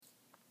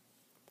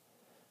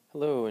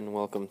Hello and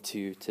welcome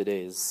to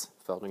today's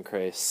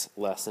Feldenkrais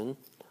lesson.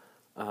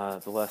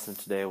 The lesson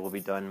today will be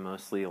done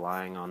mostly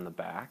lying on the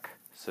back,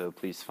 so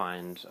please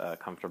find a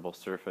comfortable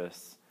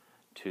surface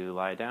to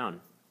lie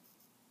down.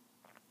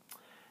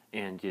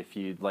 And if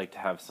you'd like to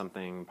have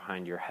something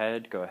behind your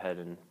head, go ahead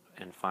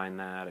and find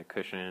that, a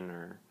cushion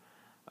or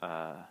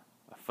a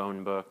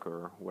phone book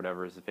or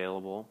whatever is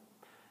available.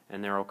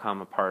 And there will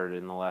come a part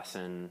in the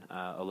lesson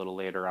a little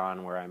later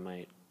on where I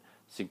might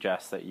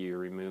suggest that you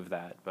remove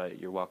that, but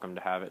you're welcome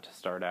to have it to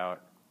start out.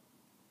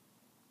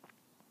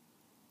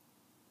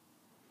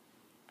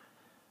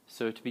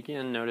 So to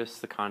begin, notice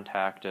the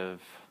contact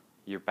of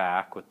your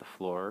back with the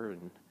floor,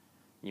 and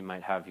you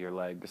might have your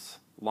legs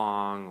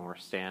long or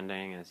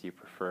standing as you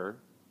prefer.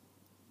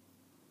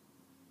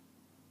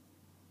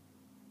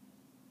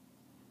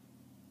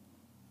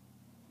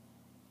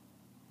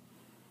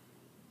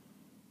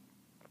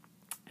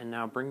 And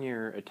now bring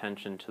your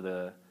attention to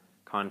the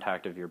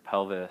contact of your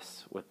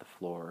pelvis with the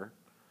floor.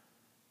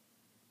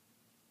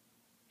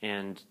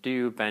 And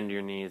do bend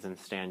your knees and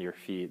stand your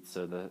feet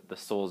so the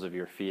soles of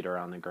your feet are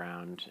on the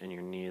ground and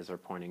your knees are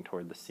pointing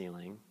toward the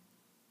ceiling.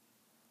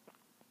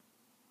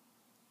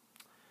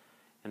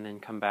 And then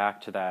come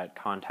back to that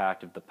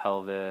contact of the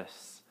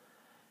pelvis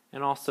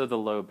and also the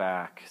low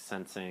back,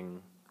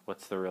 sensing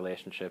what's the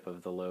relationship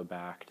of the low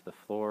back to the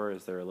floor.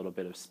 Is there a little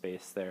bit of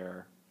space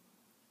there?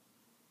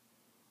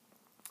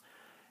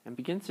 And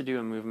begin to do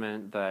a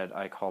movement that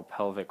I call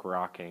pelvic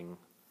rocking.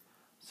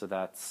 So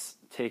that's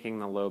taking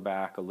the low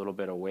back a little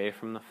bit away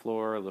from the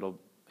floor, a little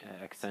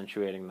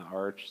accentuating the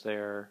arch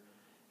there,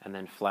 and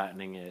then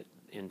flattening it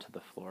into the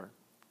floor.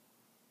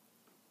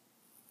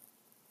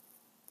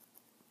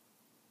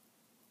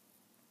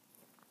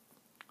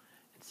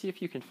 And see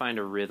if you can find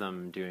a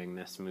rhythm doing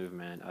this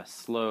movement, a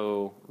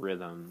slow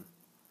rhythm,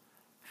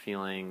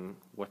 feeling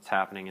what's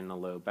happening in the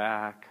low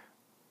back,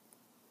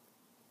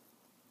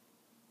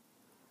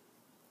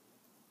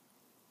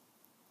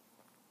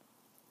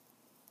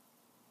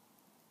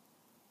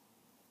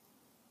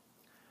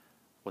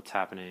 what's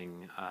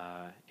happening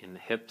in the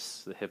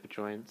hips, the hip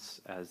joints,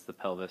 as the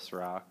pelvis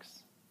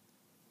rocks.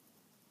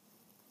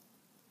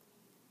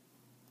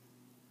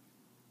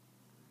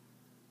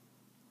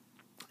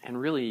 And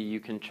really, you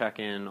can check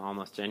in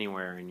almost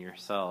anywhere in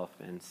yourself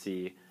and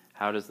see,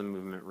 how does the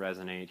movement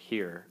resonate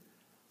here?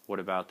 What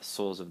about the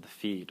soles of the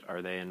feet?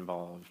 Are they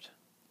involved?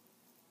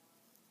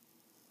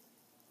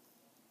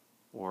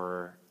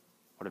 Or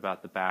what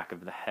about the back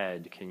of the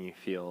head? Can you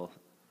feel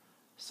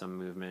some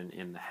movement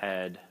in the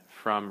head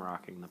from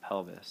rocking the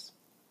pelvis?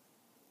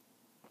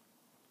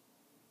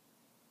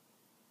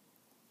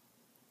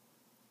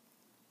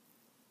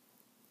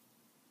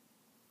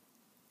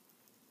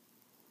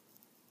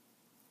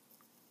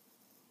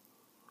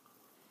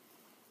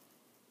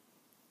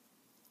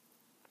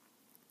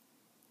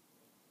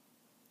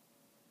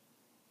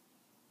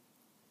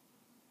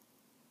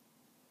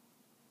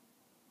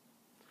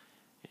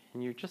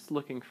 And you're just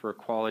looking for a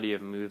quality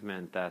of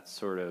movement that's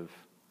sort of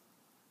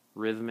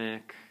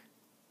rhythmic,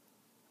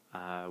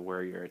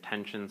 where your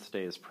attention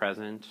stays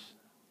present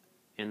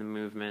in the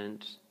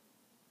movement.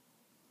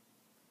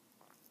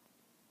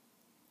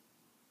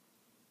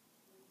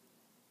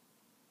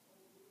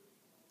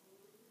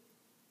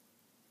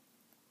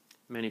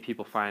 Many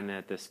people find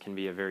that this can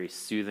be a very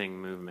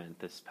soothing movement,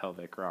 this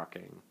pelvic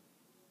rocking,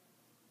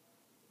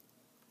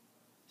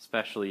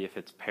 especially if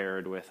it's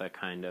paired with a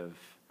kind of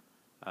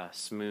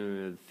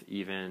smooth,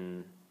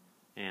 even,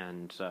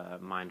 and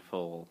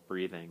mindful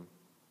breathing.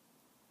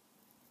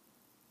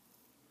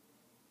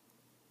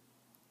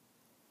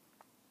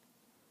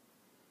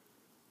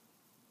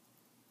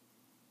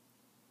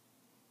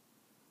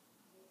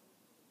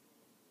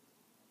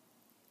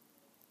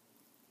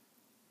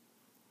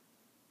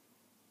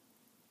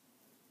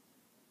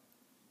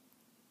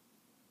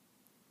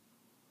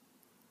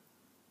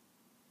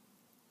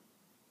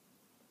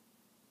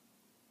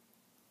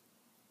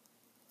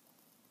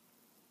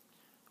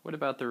 What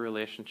about the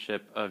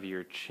relationship of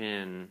your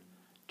chin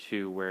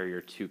to where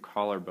your two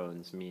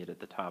collarbones meet at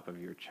the top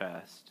of your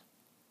chest?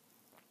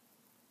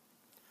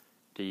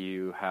 Do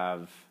you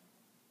have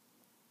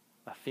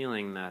a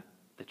feeling that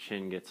the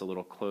chin gets a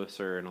little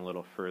closer and a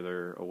little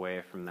further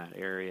away from that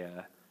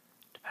area,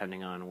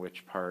 depending on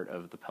which part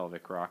of the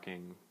pelvic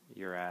rocking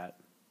you're at?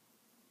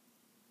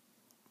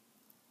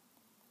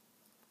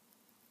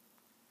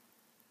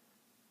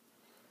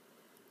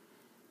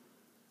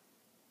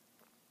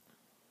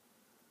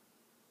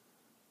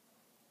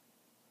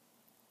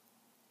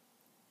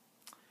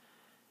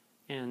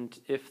 And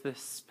if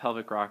this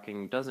pelvic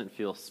rocking doesn't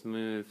feel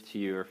smooth to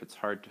you, or if it's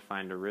hard to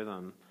find a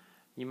rhythm,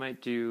 you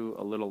might do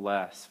a little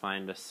less,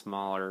 find a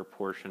smaller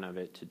portion of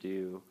it to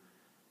do,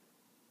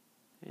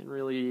 and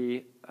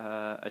really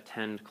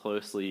attend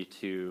closely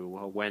to,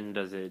 well, when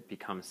does it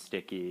become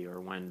sticky,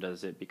 or when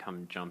does it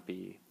become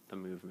jumpy, the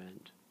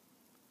movement.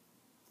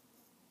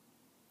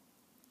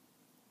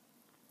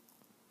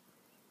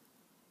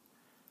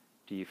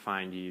 Do you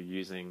find you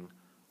using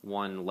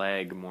one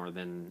leg more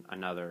than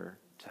another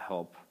to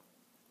help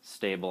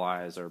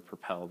stabilize or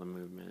propel the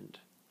movement?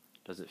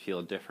 Does it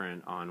feel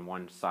different on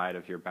one side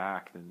of your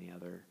back than the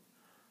other?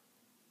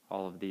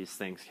 All of these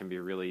things can be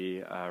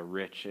really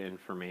rich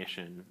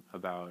information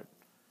about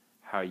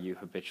how you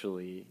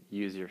habitually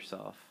use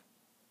yourself.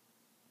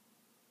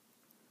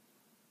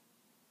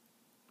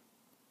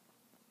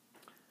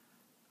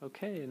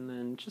 Okay, and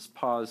then just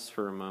pause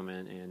for a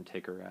moment and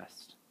take a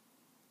rest.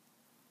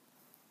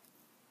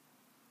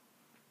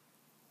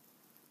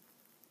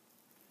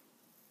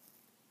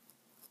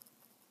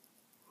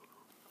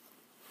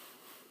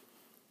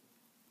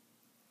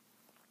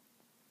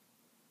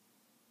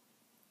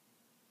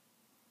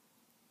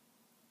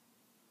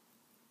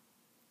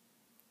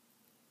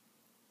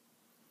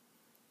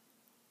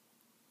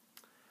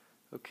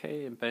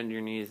 Okay, and bend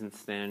your knees and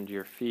stand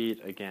your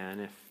feet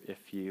again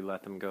if you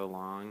let them go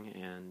long.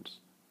 And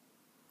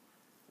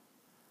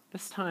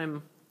this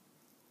time,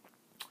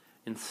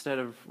 instead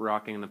of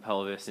rocking the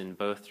pelvis in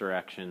both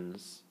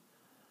directions,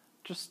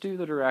 just do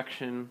the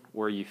direction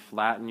where you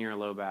flatten your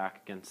low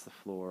back against the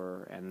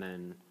floor and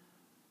then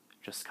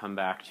just come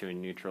back to a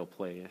neutral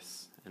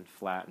place and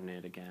flatten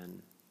it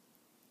again.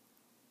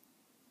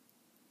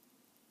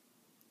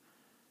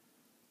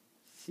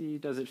 See,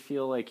 does it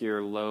feel like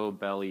your low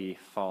belly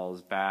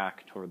falls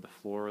back toward the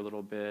floor a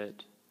little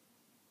bit?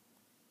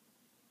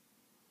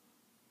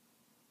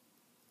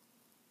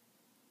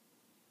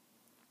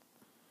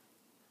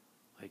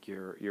 Like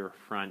your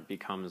front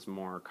becomes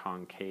more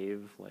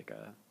concave, like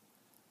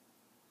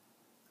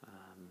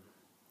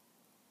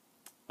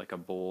a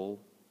bowl.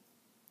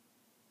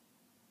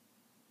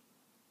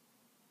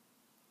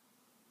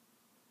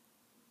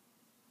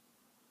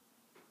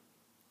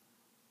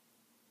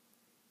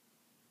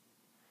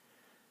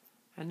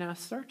 And now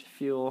start to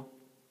feel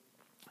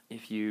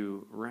if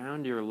you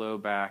round your low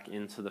back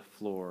into the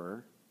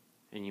floor,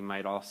 and you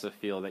might also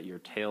feel that your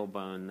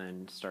tailbone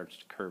then starts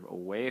to curve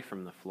away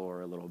from the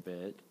floor a little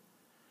bit.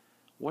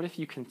 What if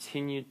you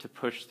continued to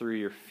push through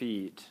your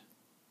feet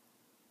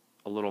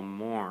a little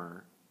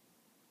more?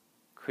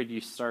 Could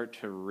you start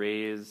to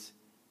raise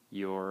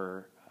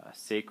your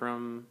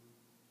sacrum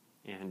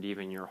and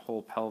even your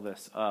whole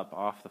pelvis up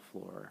off the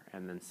floor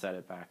and then set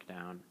it back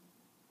down?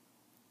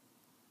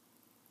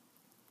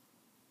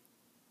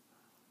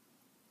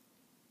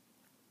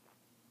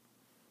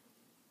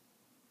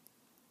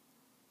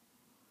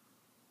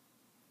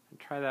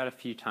 Try that a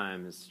few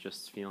times,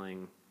 just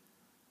feeling,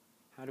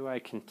 how do I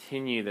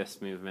continue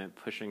this movement,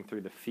 pushing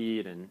through the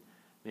feet and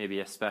maybe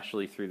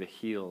especially through the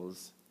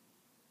heels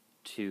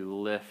to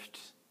lift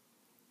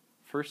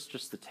first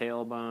just the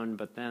tailbone,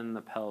 but then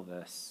the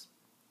pelvis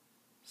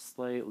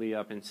slightly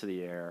up into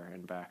the air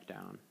and back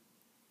down.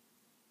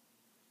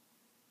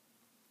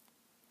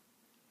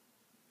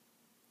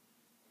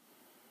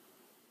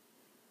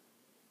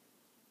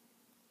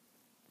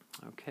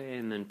 Okay,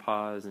 and then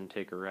pause and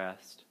take a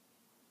rest.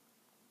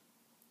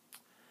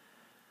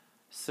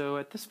 So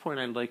at this point,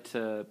 I'd like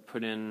to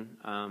put in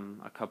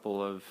a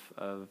couple of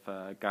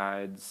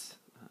guides,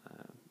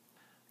 a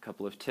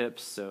couple of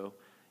tips. So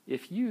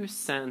if you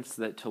sense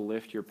that to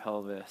lift your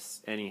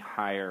pelvis any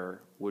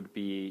higher would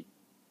be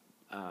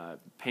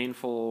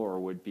painful or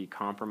would be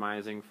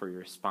compromising for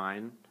your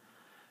spine,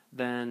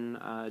 then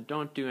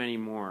don't do any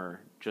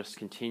more. Just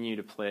continue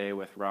to play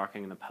with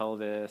rocking the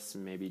pelvis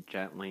and maybe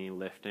gently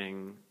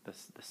lifting the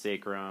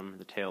sacrum,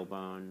 the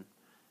tailbone,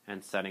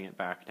 and setting it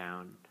back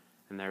down.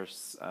 And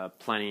there's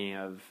plenty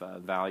of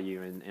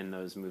value in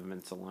those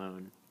movements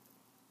alone.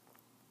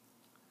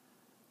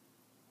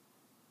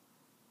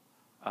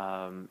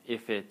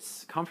 If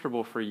it's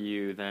comfortable for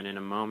you, then in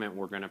a moment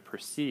we're going to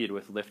proceed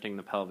with lifting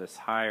the pelvis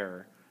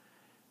higher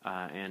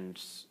and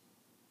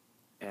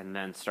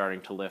then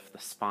starting to lift the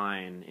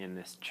spine in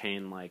this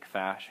chain-like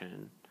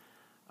fashion.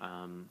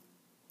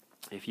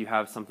 If you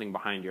have something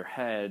behind your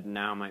head,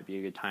 now might be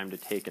a good time to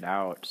take it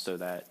out so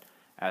that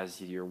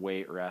as your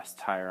weight rests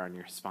higher on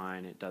your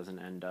spine, it doesn't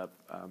end up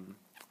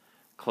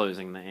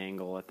closing the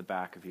angle at the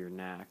back of your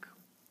neck.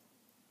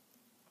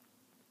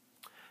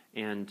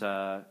 And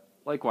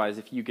likewise,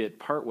 if you get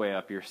partway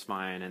up your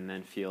spine and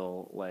then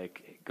feel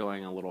like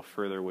going a little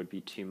further would be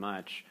too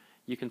much,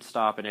 you can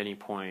stop at any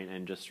point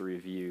and just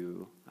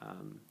review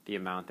the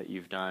amount that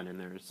you've done, and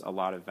there's a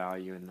lot of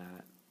value in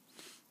that.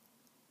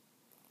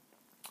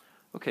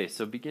 Okay,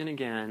 so begin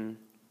again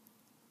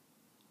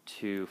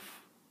to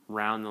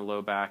round the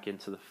low back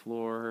into the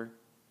floor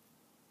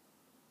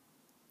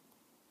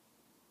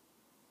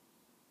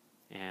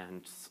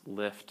and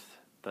lift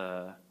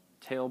the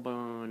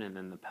tailbone and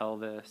then the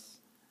pelvis.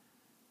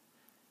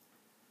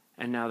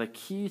 And now the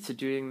key to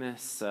doing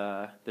this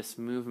this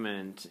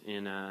movement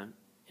in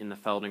the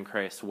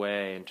Feldenkrais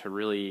way and to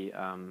really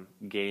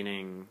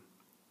gaining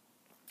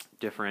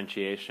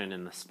differentiation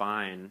in the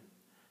spine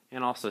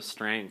and also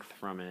strength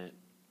from it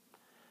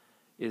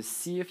is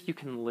see if you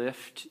can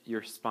lift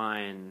your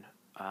spine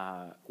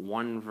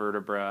one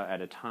vertebra at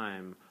a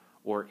time,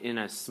 or in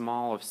as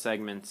small of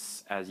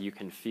segments as you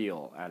can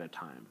feel at a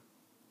time.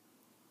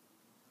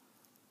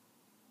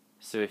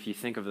 So if you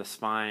think of the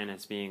spine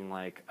as being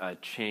like a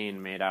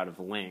chain made out of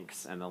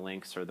links, and the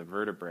links are the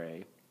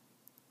vertebrae,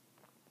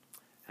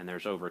 and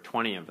there's over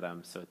 20 of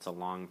them, so it's a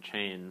long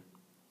chain.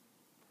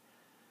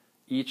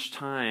 Each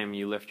time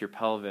you lift your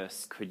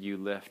pelvis, could you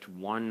lift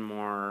one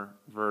more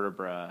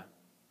vertebra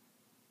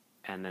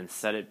and then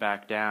set it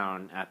back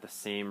down at the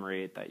same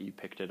rate that you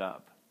picked it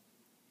up?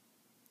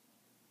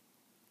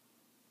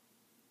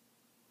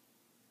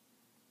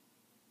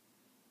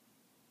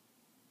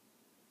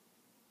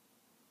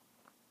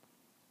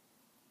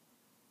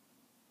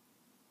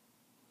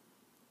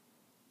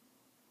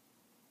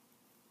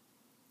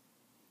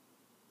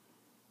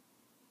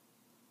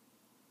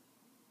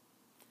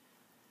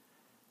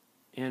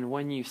 And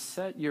when you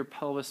set your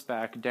pelvis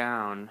back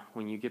down,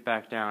 when you get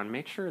back down,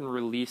 make sure and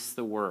release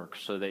the work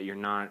so that you're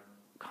not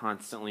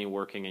constantly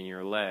working in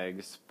your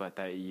legs, but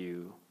that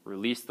you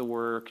release the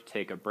work,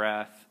 take a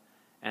breath,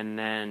 and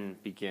then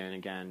begin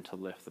again to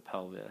lift the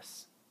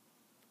pelvis.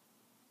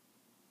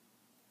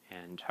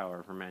 And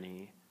however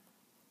many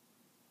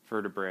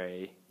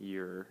vertebrae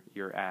you're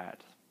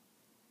at.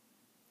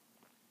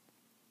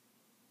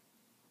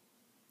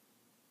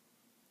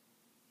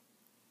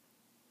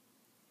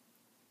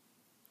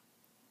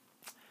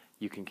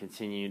 You can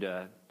continue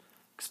to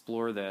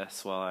explore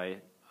this while I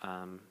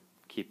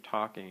keep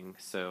talking.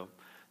 So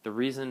the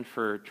reason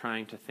for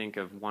trying to think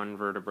of one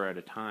vertebra at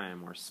a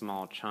time or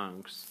small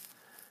chunks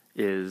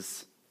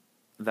is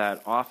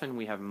that often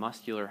we have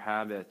muscular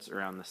habits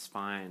around the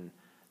spine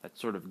that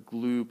sort of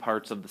glue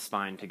parts of the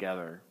spine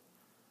together.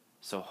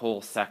 So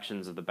whole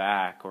sections of the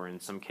back, or in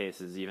some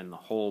cases even the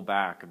whole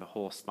back or the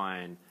whole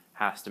spine,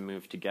 has to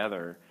move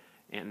together,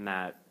 and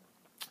that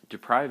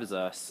deprives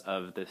us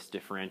of this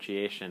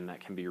differentiation that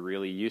can be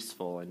really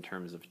useful in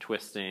terms of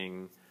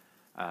twisting,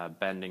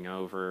 bending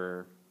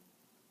over,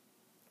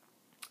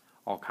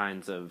 all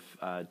kinds of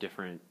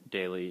different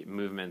daily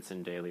movements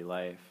in daily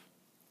life.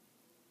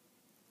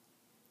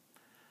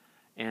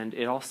 And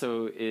it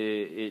also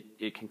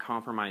it can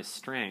compromise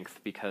strength,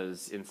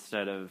 because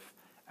instead of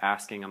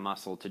asking a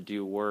muscle to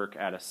do work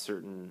at a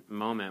certain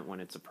moment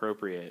when it's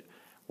appropriate,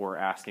 we're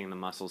asking the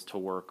muscles to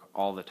work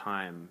all the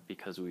time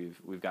because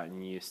we've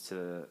gotten used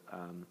to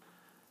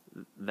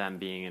them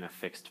being in a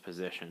fixed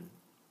position.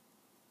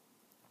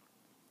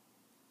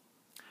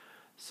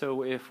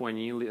 So if when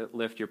you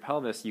lift your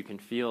pelvis, you can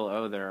feel,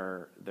 oh,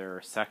 there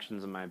are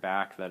sections of my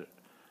back that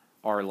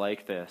are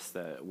like this,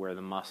 that where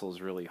the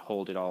muscles really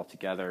hold it all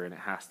together and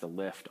it has to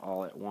lift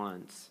all at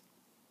once.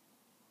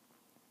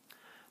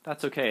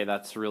 That's okay,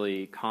 that's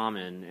really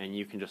common, and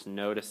you can just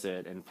notice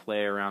it and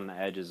play around the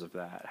edges of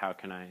that. How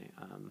could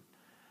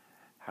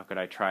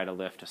I try to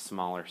lift a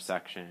smaller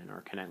section,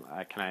 or can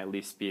I at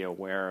least be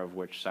aware of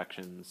which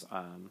sections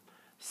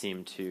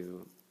seem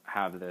to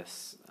have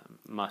this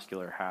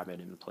muscular habit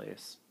in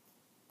place?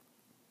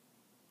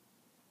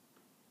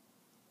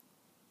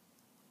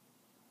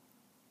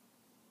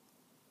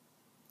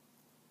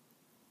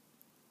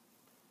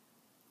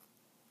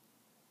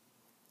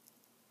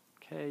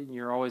 Okay,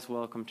 you're always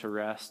welcome to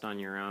rest on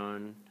your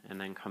own and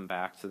then come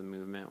back to the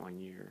movement when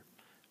you're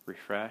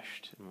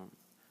refreshed and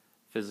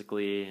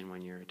physically and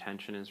when your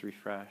attention is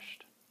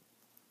refreshed.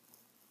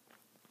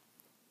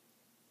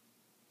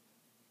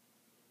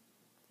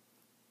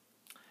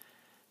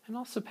 And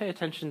also pay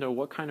attention to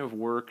what kind of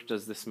work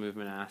does this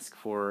movement ask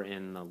for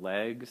in the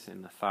legs,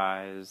 in the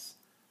thighs,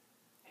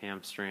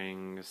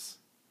 hamstrings,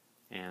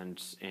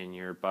 and in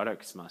your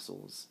buttocks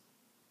muscles.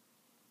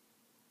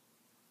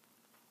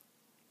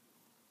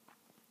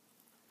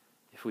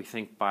 If we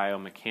think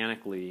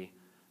biomechanically,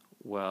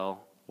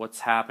 well, what's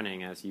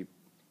happening as you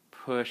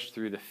push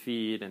through the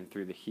feet and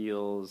through the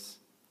heels?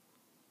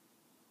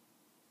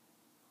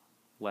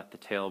 Let the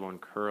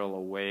tailbone curl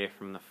away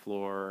from the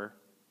floor.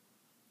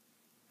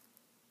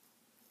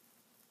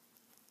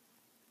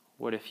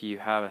 What if you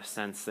have a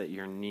sense that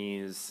your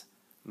knees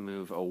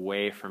move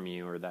away from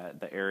you, or that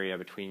the area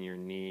between your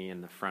knee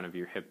and the front of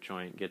your hip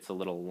joint gets a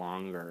little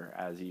longer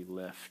as you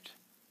lift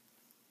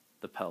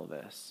the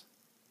pelvis?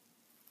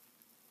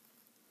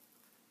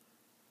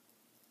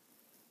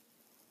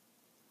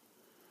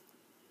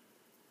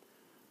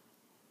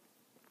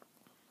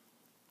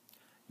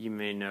 You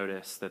may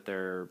notice that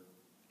there are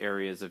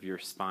areas of your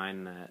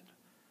spine that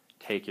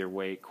take your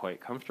weight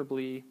quite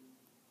comfortably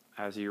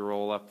as you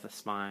roll up the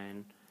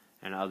spine,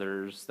 and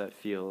others that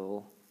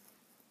feel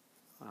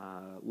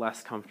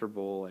less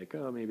comfortable, like,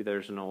 oh, maybe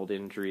there's an old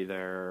injury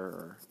there,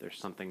 or there's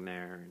something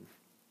there.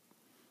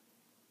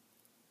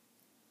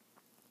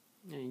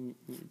 And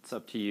it's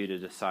up to you to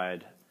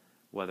decide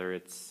whether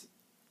it's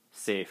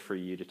safe for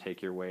you to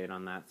take your weight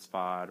on that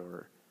spot,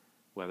 or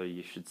whether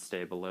you should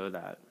stay below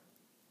that.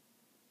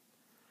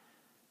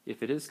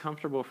 If it is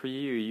comfortable for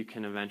you, you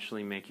can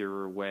eventually make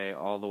your way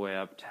all the way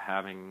up to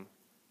having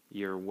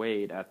your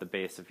weight at the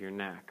base of your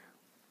neck.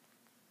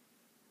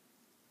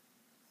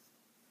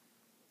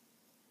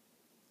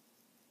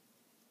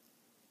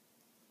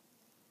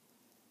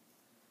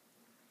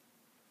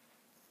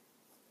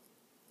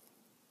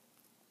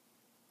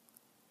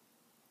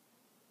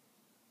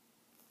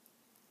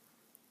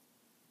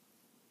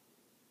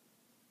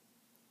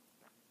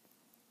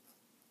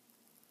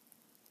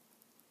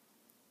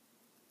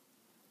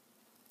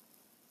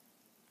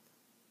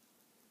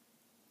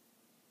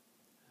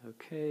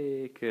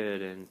 Okay,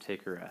 good, and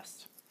take a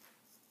rest.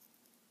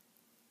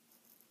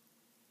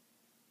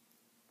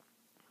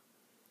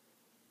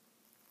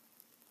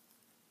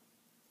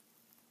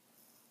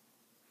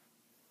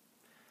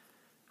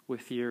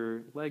 With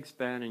your legs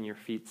bent and your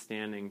feet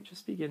standing,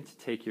 just begin to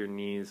take your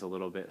knees a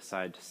little bit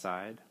side to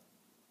side.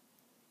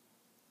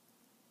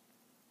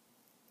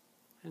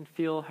 And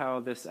feel how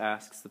this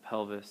asks the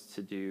pelvis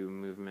to do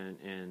movement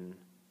in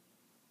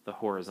the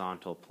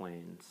horizontal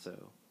plane.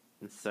 So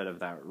instead of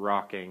that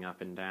rocking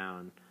up and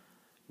down,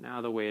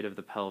 now the weight of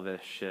the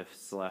pelvis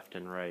shifts left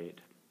and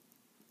right.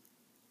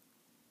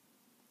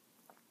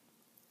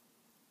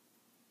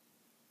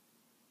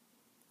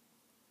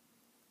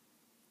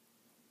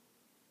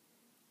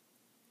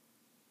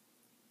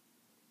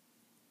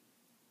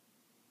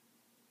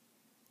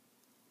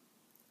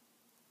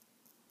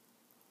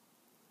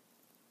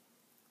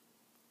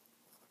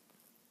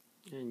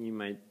 And you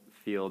might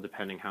feel,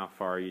 depending how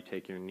far you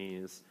take your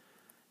knees,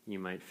 you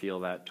might feel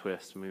that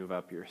twist move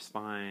up your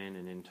spine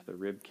and into the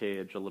rib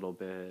cage a little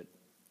bit.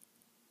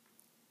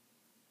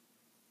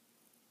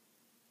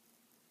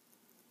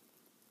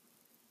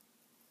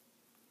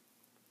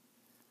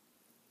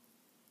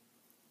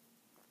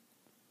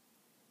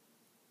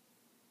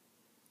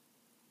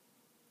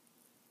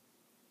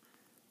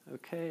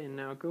 Okay, and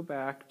now go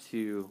back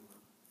to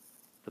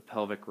the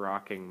pelvic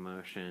rocking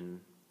motion,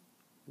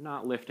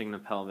 not lifting the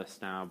pelvis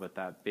now, but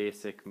that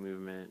basic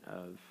movement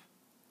of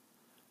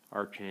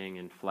arching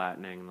and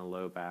flattening the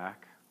low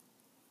back,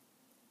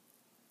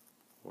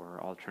 or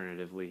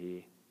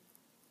alternatively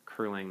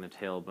curling the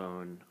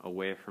tailbone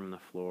away from the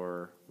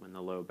floor when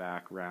the low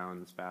back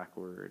rounds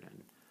backward,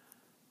 and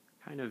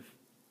kind of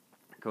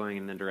going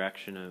in the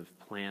direction of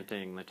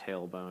planting the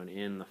tailbone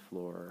in the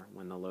floor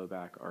when the low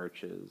back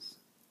arches.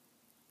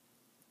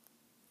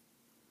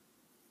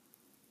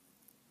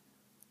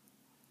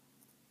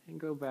 And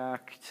go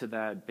back to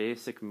that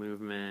basic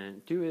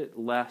movement. Do it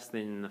less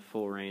than the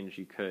full range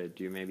you could.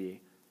 Do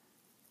maybe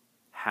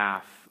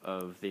half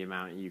of the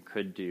amount you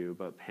could do,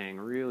 but paying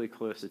really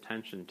close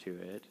attention to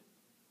it.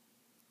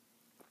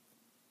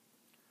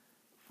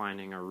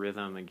 Finding a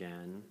rhythm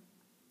again.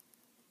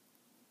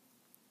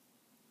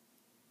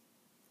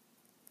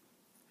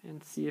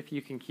 And see if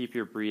you can keep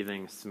your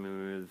breathing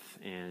smooth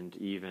and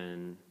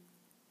even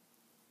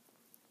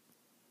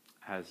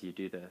as you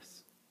do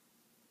this.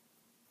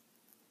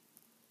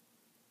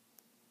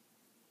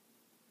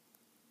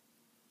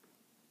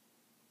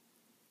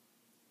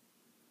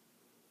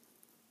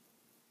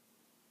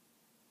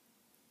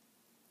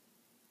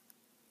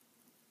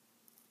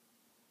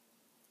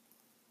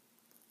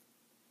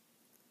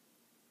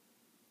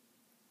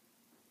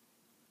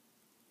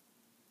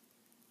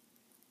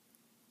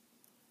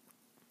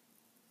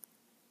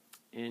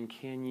 And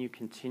can you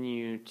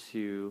continue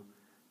to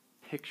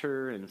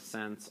picture and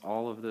sense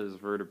all of those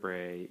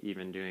vertebrae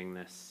even doing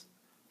this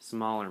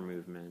smaller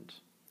movement?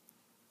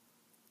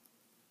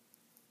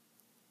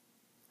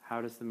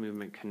 How does the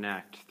movement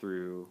connect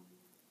through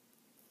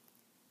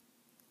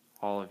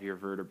all of your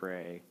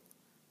vertebrae,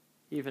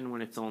 even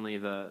when it's only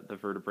the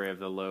vertebrae of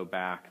the low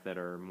back that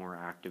are more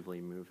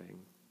actively moving?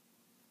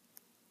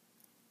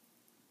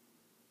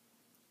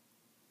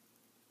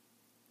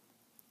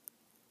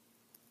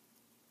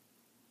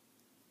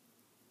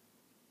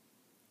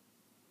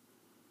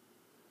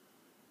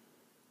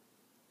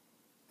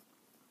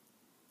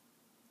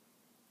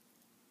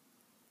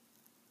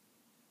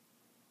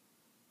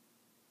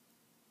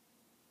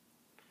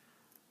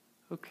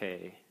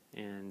 Okay,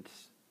 and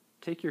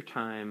take your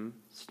time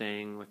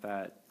staying with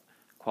that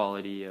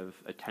quality of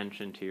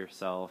attention to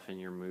yourself and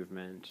your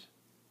movement,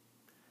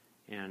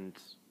 and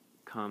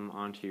come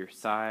onto your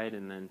side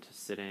and then to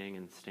sitting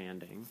and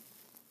standing.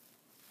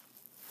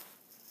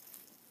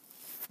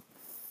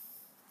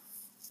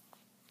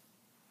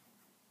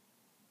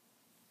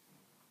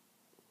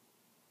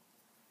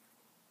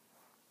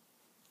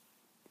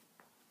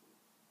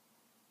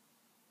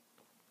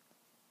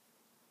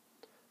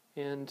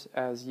 And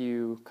as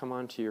you come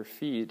onto your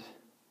feet,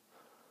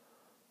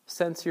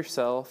 sense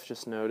yourself,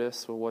 just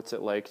notice, well, what's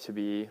it like to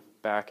be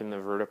back in the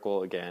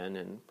vertical again?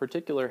 In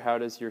particular, how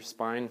does your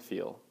spine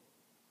feel?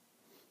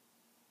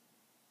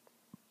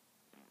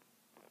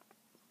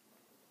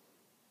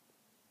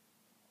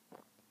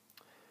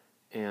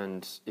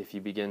 And if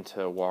you begin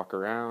to walk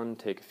around,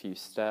 take a few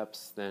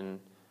steps, then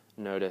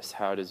notice,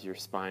 how does your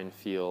spine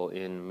feel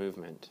in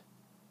movement?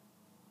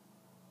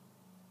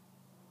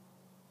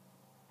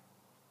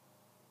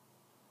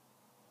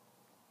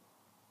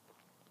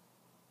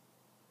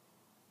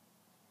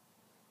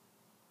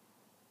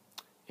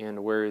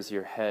 And where is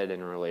your head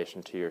in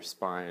relation to your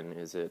spine?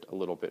 Is it a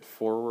little bit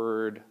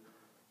forward?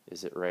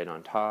 Is it right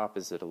on top?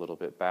 Is it a little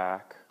bit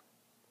back?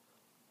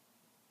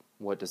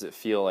 What does it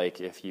feel like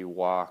if you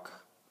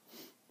walk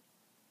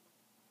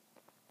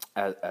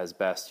as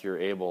best you're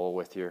able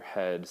with your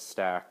head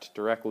stacked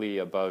directly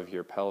above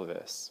your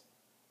pelvis?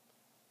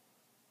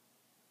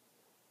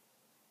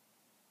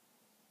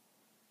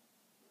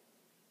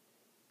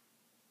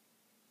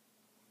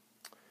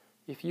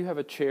 If you have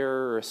a chair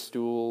or a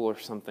stool or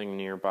something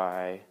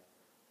nearby,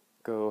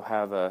 go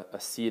have a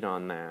seat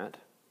on that.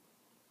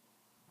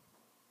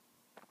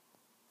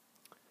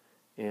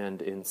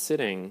 And in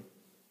sitting,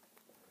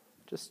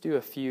 just do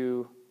a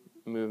few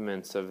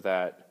movements of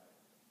that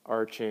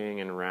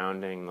arching and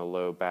rounding the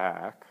low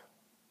back.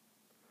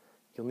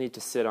 You'll need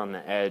to sit on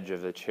the edge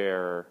of the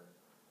chair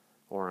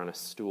or on a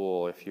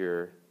stool if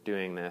you're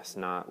doing this,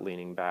 not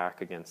leaning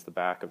back against the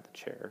back of the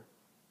chair.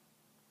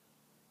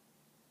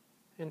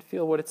 And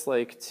feel what it's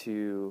like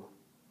to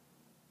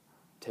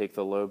take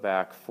the low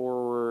back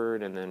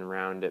forward and then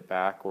round it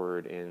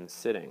backward in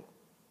sitting.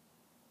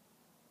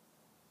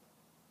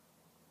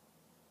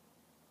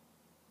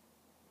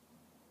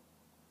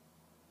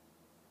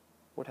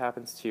 What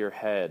happens to your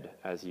head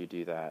as you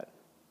do that?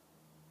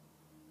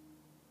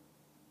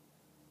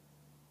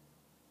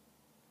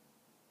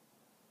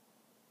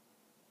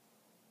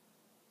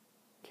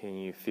 Can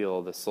you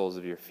feel the soles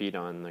of your feet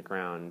on the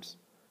ground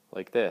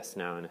like this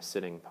now in a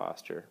sitting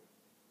posture?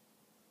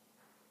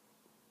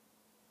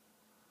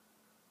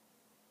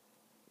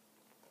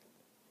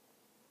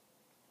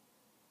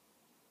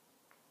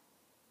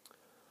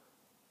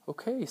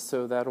 Okay,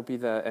 so that'll be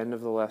the end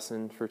of the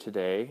lesson for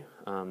today.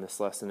 This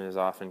lesson is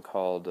often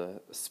called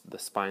the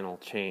spinal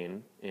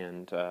chain,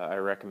 and I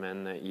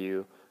recommend that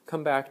you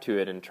come back to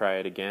it and try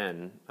it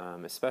again,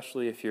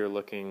 especially if you're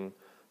looking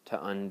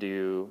to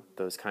undo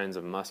those kinds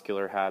of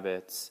muscular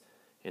habits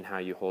in how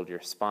you hold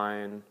your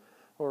spine,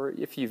 or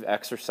if you've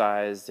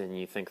exercised and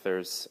you think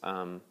there's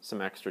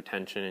some extra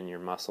tension in your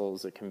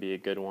muscles, it can be a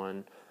good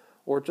one,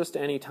 or just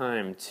any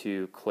time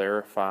to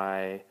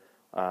clarify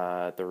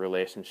the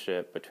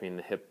relationship between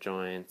the hip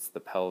joints, the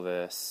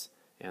pelvis,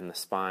 and the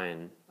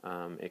spine.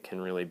 It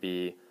can really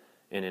be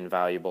an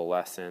invaluable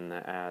lesson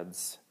that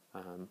adds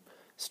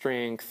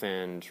strength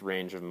and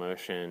range of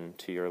motion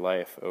to your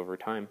life over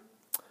time.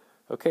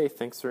 Okay,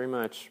 thanks very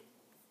much.